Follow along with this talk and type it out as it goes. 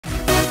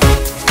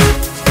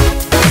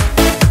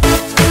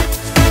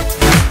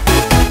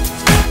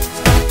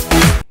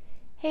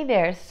Hey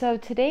there, so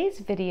today's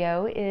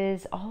video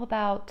is all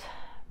about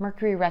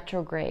Mercury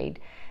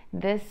retrograde.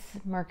 This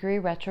Mercury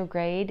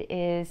retrograde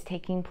is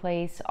taking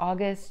place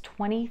August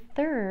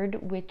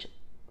 23rd, which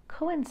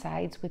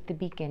coincides with the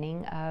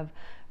beginning of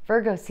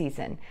Virgo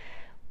season,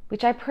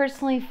 which I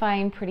personally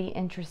find pretty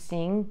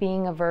interesting,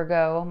 being a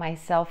Virgo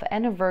myself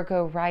and a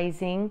Virgo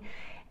rising,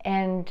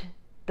 and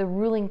the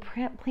ruling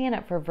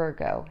planet for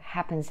Virgo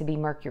happens to be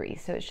Mercury.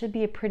 So it should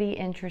be a pretty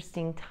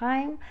interesting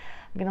time.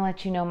 I'm going to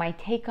let you know my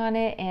take on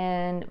it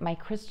and my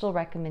crystal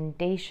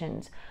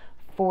recommendations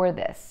for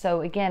this.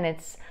 So again,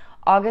 it's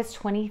August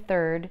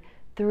 23rd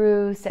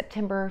through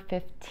September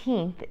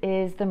 15th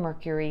is the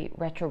Mercury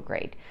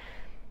retrograde.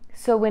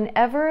 So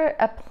whenever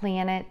a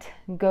planet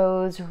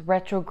goes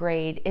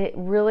retrograde, it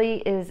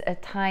really is a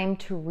time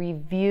to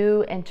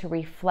review and to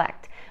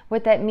reflect.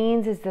 What that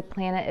means is the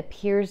planet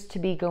appears to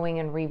be going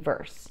in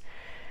reverse.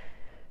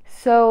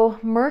 So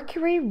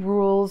Mercury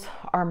rules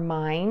our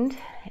mind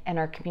and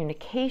our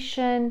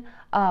communication,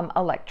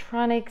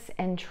 electronics,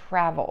 and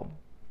travel.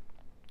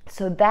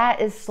 So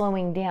that is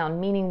slowing down,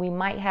 meaning we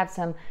might have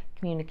some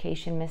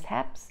communication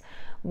mishaps.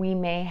 We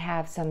may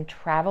have some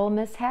travel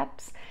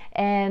mishaps.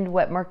 And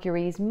what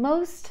Mercury is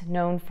most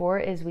known for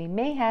is we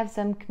may have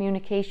some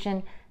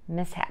communication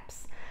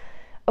mishaps.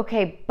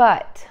 Okay,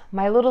 but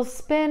my little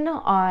spin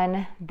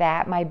on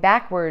that, my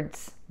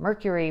backwards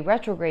Mercury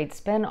retrograde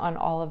spin on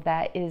all of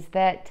that, is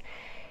that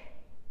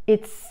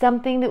it's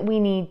something that we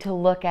need to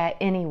look at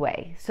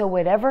anyway. So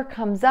whatever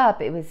comes up,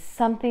 it was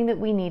something that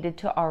we needed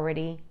to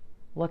already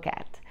look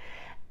at.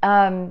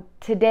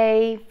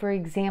 Today, for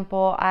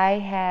example, I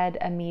had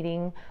a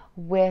meeting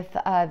with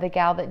the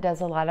gal that does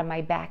a lot of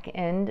my back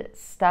end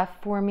stuff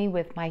for me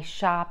with my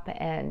shop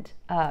and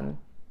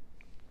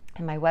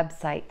my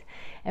website,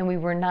 and we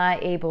were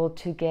not able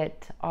to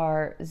get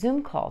our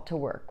Zoom call to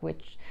work,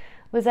 which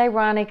was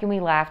ironic, and we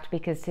laughed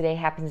because today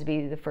happens to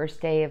be the first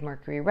day of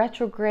Mercury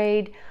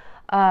retrograde,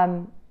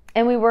 and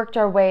we worked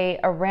our way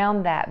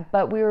around that,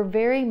 but we were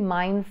very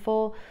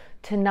mindful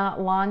to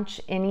not launch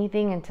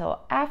anything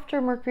until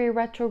after Mercury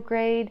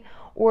retrograde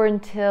or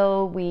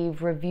until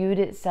we've reviewed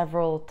it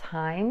several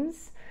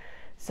times.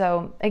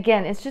 So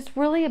again, it's just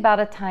really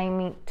about a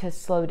time to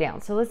slow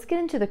down. So let's get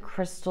into the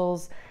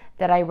crystals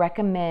that I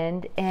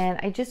recommend, and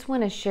I just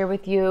want to share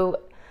with you,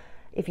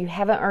 if you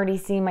haven't already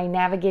seen my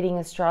Navigating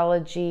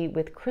Astrology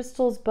with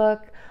Crystals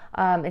book,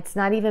 it's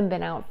not even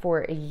been out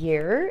for a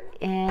year,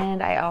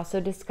 and I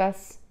also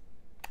discuss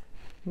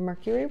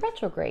Mercury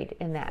retrograde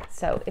in that.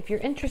 So if you're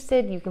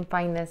interested, you can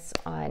find this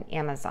on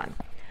Amazon.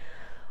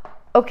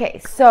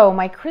 Okay, so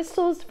my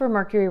crystals for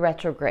Mercury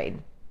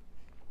retrograde.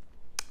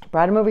 I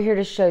brought them over here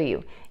to show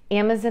you.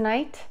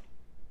 Amazonite.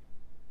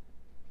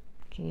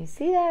 Can you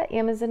see that?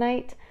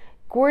 Amazonite.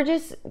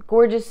 Gorgeous,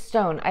 gorgeous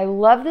stone. I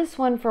love this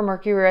one for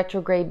Mercury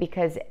retrograde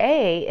because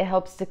A, it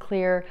helps to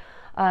clear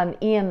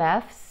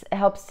EMFs. It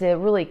helps to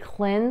really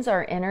cleanse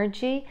our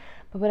energy.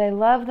 But what I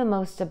love the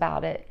most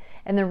about it,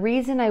 and the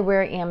reason I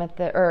wear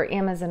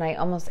Amazonite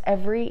almost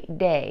every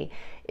day,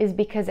 is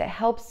because it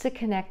helps to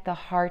connect the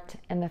heart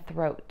and the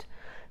throat.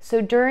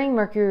 So during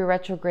Mercury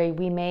retrograde,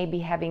 we may be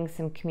having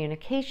some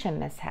communication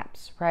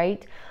mishaps,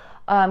 right?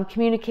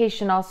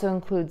 Communication also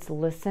includes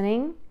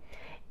listening,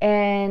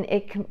 and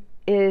it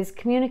is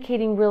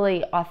communicating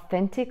really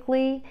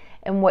authentically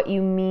and what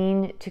you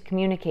mean to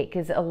communicate,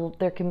 because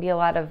there can be a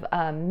lot of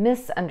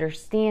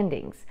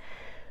misunderstandings.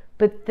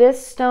 But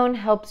this stone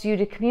helps you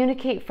to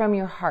communicate from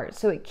your heart,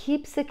 so it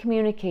keeps the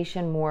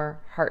communication more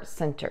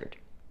heart-centered.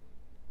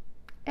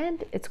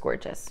 And it's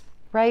gorgeous,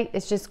 right?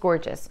 It's just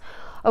gorgeous.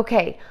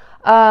 Okay,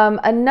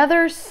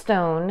 another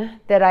stone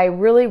that I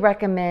really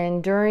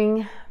recommend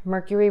during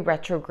Mercury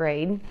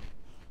retrograde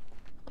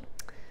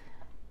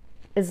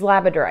is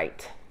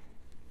labradorite.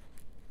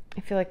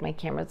 I feel like my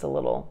camera's a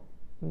little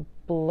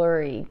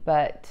blurry,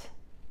 but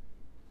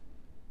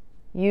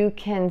you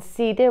can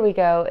see, there we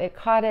go, it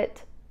caught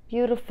it.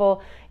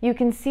 Beautiful. You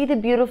can see the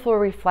beautiful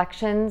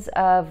reflections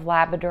of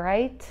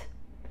labradorite,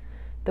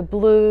 the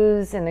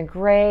blues and the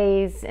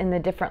grays and the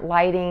different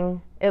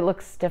lighting. It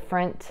looks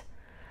different.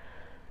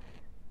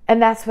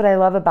 And that's what I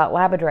love about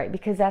labradorite,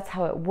 because that's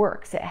how it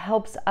works. It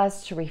helps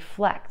us to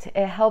reflect.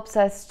 It helps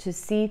us to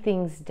see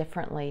things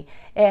differently.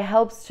 It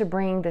helps to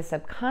bring the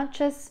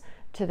subconscious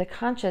to the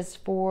conscious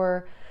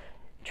for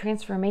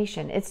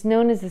transformation. It's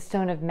known as the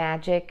stone of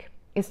magic.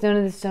 It's known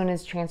as the stone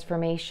as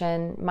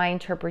transformation. My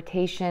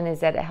interpretation is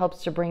that it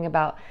helps to bring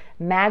about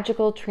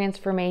magical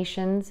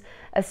transformations,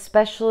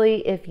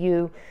 especially if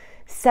you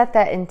set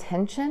that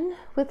intention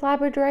with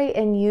labradorite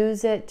and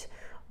use it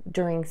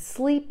during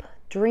sleep,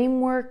 dream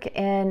work,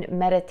 and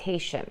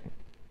meditation.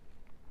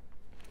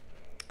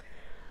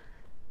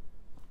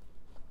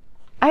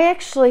 I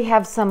actually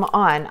have some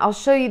on. I'll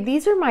show you.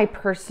 These are my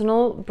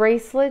personal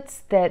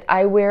bracelets that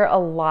I wear a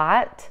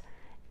lot.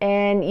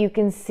 And you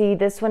can see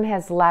this one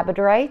has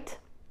labradorite,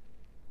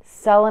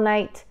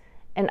 selenite,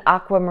 and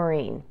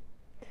aquamarine.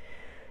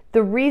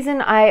 The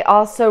reason I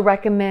also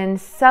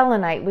recommend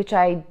selenite, which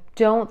I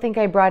don't think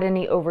I brought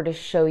any over to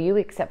show you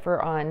except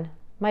for on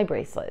my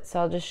bracelet, so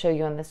I'll just show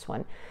you on this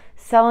one.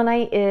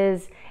 Selenite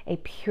is a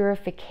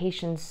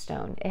purification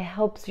stone. It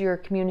helps your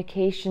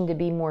communication to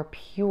be more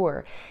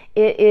pure.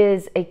 It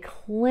is a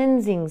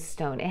cleansing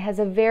stone. It has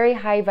a very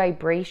high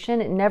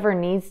vibration. It never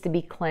needs to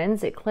be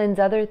cleansed. It cleanses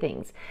other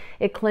things.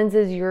 It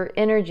cleanses your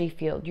energy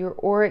field, your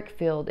auric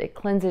field. It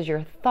cleanses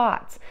your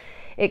thoughts.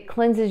 It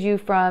cleanses you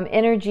from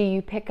energy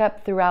you pick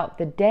up throughout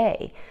the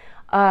day.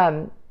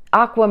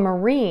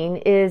 Aquamarine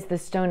is the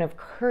stone of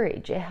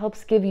courage. It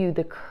helps give you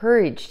the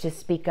courage to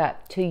speak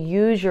up, to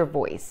use your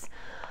voice.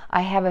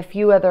 I have a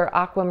few other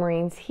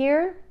aquamarines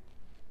here.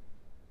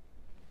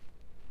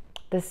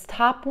 This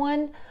top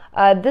one,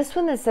 this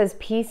one that says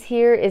peace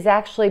here is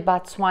actually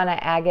Botswana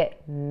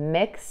agate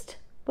mixed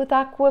with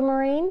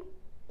aquamarine.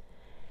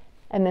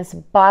 And this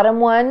bottom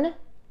one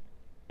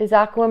is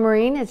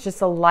aquamarine. It's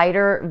just a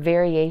lighter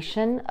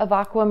variation of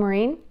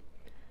aquamarine.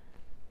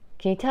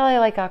 Can you tell I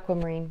like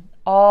aquamarine?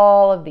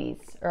 All of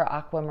these are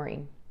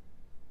aquamarine.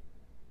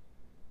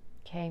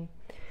 Okay.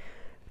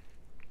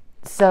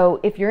 So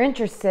if you're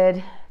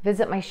interested,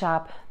 visit my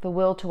shop,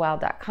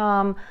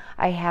 thewill2wow.com.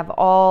 I have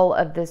all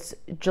of this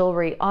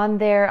jewelry on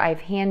there.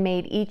 I've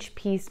handmade each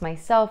piece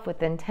myself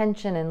with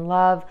intention and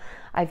love.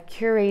 I've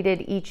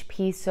curated each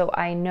piece so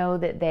I know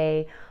that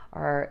they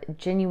are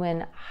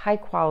genuine, high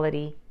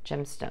quality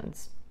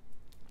gemstones.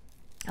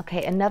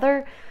 Okay,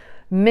 another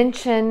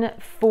mention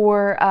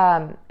for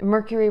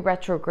Mercury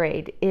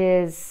retrograde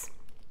is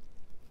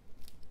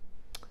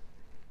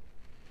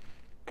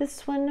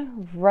this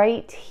one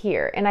right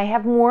here. And I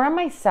have more on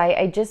my site.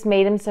 I just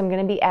made them, so I'm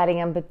going to be adding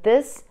them. But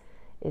this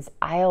is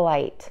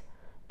iolite,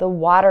 the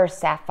water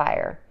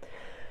sapphire.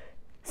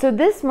 So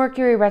this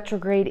Mercury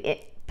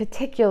retrograde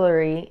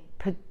particularly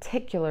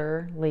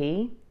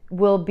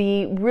will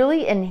be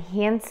really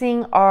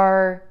enhancing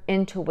our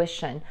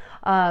intuition.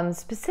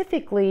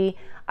 Specifically,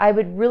 I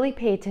would really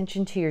pay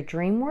attention to your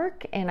dream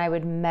work, and I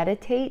would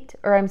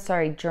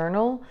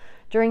journal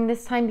during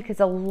this time, because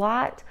a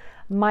lot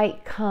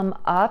might come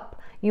up.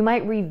 You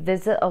might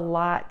revisit a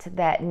lot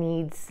that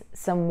needs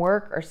some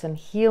work or some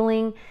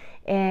healing,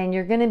 and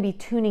you're going to be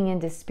tuning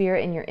into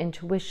spirit and your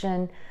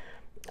intuition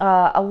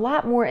a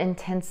lot more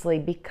intensely,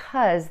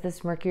 because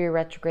this Mercury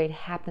retrograde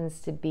happens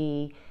to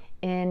be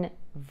in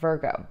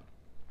Virgo,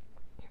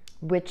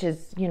 which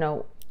is, you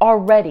know,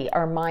 already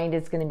our mind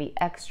is going to be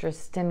extra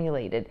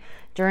stimulated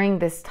during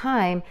this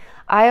time.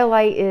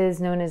 Iolite is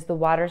known as the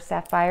water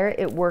sapphire.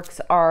 It works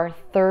our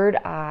third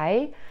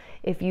eye.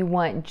 If you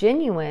want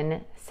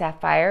genuine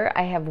sapphire,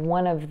 I have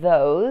one of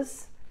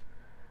those,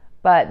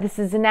 but this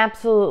is an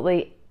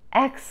absolutely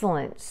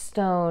excellent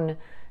stone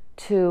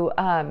to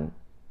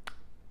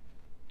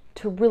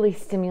really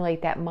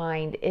stimulate that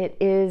mind. It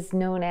is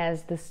known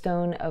as the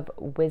stone of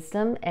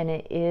wisdom, and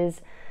it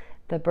is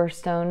the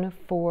birthstone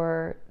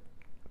for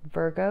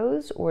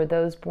Virgos, or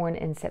those born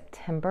in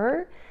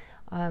September,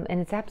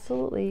 and it's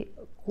absolutely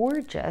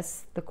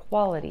gorgeous, the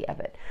quality of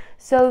it.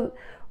 So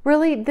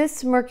really,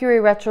 this Mercury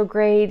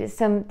retrograde,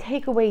 some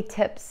takeaway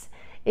tips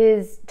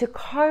is to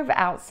carve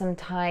out some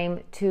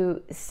time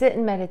to sit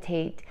and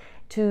meditate,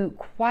 to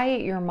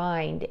quiet your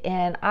mind.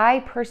 And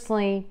I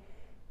personally,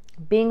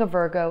 being a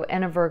Virgo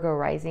and a Virgo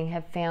rising,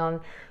 have found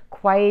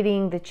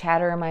quieting the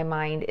chatter in my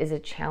mind is a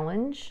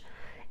challenge.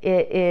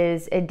 It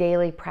is a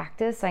daily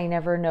practice. I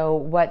never know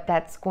what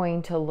that's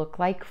going to look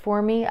like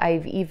for me.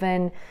 I've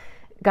even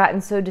gotten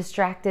so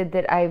distracted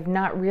that I've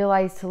not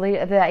realized till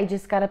later that I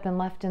just got up and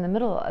left in the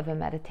middle of a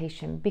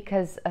meditation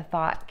because a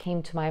thought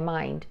came to my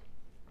mind.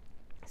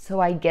 So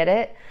I get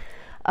it,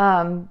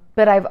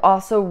 but I've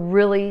also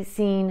really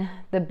seen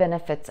the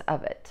benefits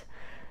of it.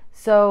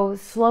 So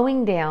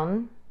slowing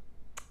down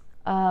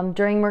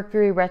during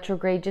Mercury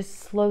retrograde, just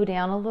slow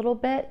down a little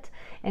bit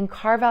and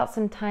carve out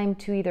some time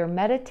to either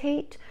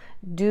meditate,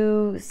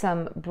 do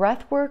some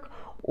breath work,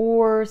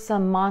 or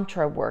some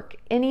mantra work.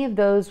 Any of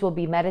those will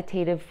be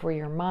meditative for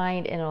your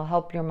mind, and it'll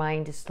help your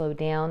mind to slow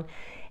down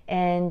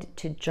and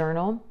to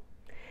journal.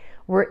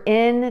 We're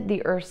in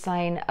the earth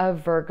sign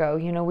of Virgo.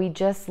 You know, we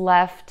just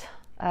left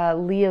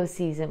Leo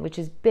season, which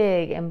is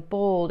big and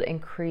bold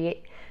and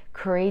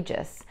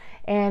courageous.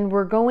 And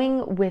we're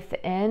going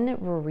within,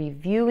 we're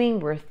reviewing,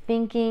 we're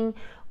thinking,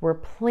 we're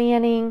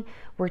planning,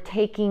 we're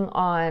taking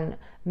on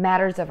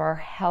matters of our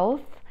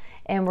health,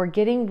 and we're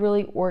getting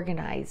really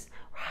organized.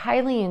 We're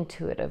highly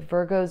intuitive.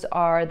 Virgos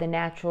are the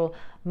natural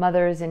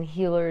mothers and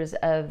healers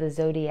of the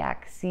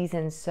zodiac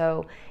season.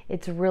 So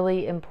it's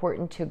really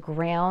important to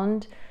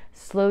ground,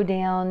 slow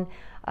down,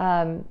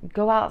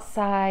 go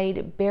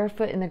outside,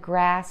 barefoot in the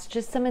grass,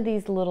 just some of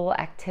these little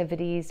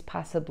activities,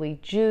 possibly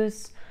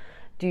juice,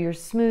 do your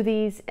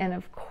smoothies, and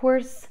of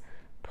course,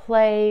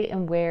 play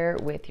and wear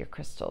with your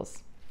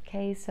crystals.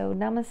 Okay, so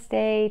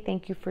namaste.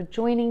 Thank you for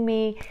joining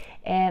me,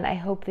 and I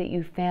hope that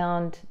you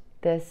found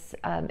this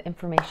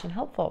information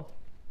helpful.